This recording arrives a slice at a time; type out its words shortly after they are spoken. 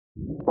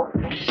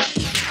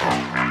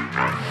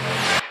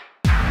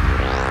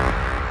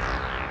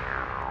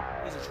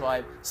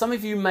Tribe. Some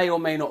of you may or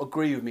may not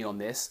agree with me on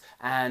this,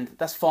 and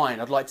that's fine.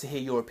 I'd like to hear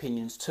your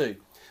opinions too.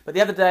 But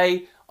the other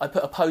day, I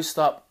put a post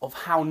up of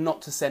how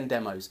not to send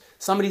demos.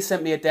 Somebody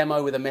sent me a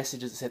demo with a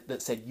message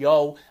that said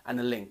yo and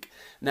a link.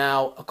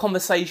 Now, a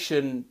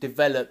conversation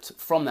developed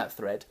from that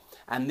thread,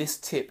 and this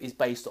tip is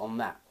based on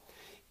that.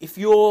 If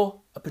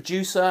you're a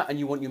producer and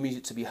you want your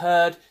music to be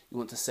heard, you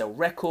want to sell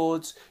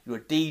records, you're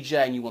a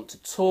DJ and you want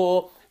to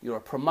tour, you're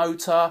a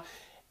promoter,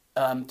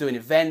 doing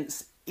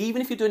events,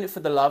 even if you're doing it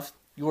for the love,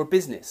 you're a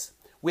business.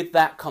 With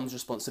that comes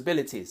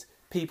responsibilities,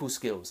 people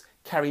skills,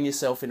 carrying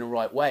yourself in the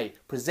right way,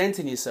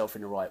 presenting yourself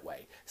in the right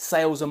way,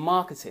 sales and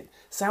marketing.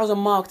 Sales and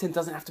marketing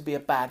doesn't have to be a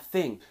bad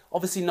thing.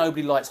 Obviously,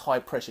 nobody likes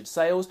high-pressured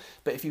sales,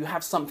 but if you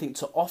have something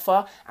to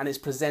offer and it's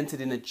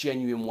presented in a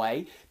genuine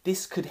way,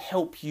 this could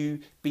help you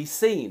be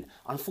seen.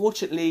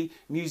 Unfortunately,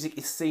 music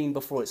is seen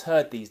before it's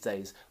heard these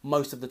days,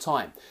 most of the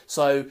time.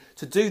 So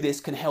to do this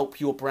can help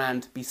your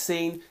brand be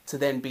seen to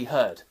then be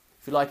heard.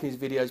 If you're liking these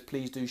videos,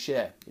 please do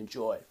share.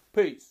 Enjoy.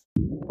 Peace.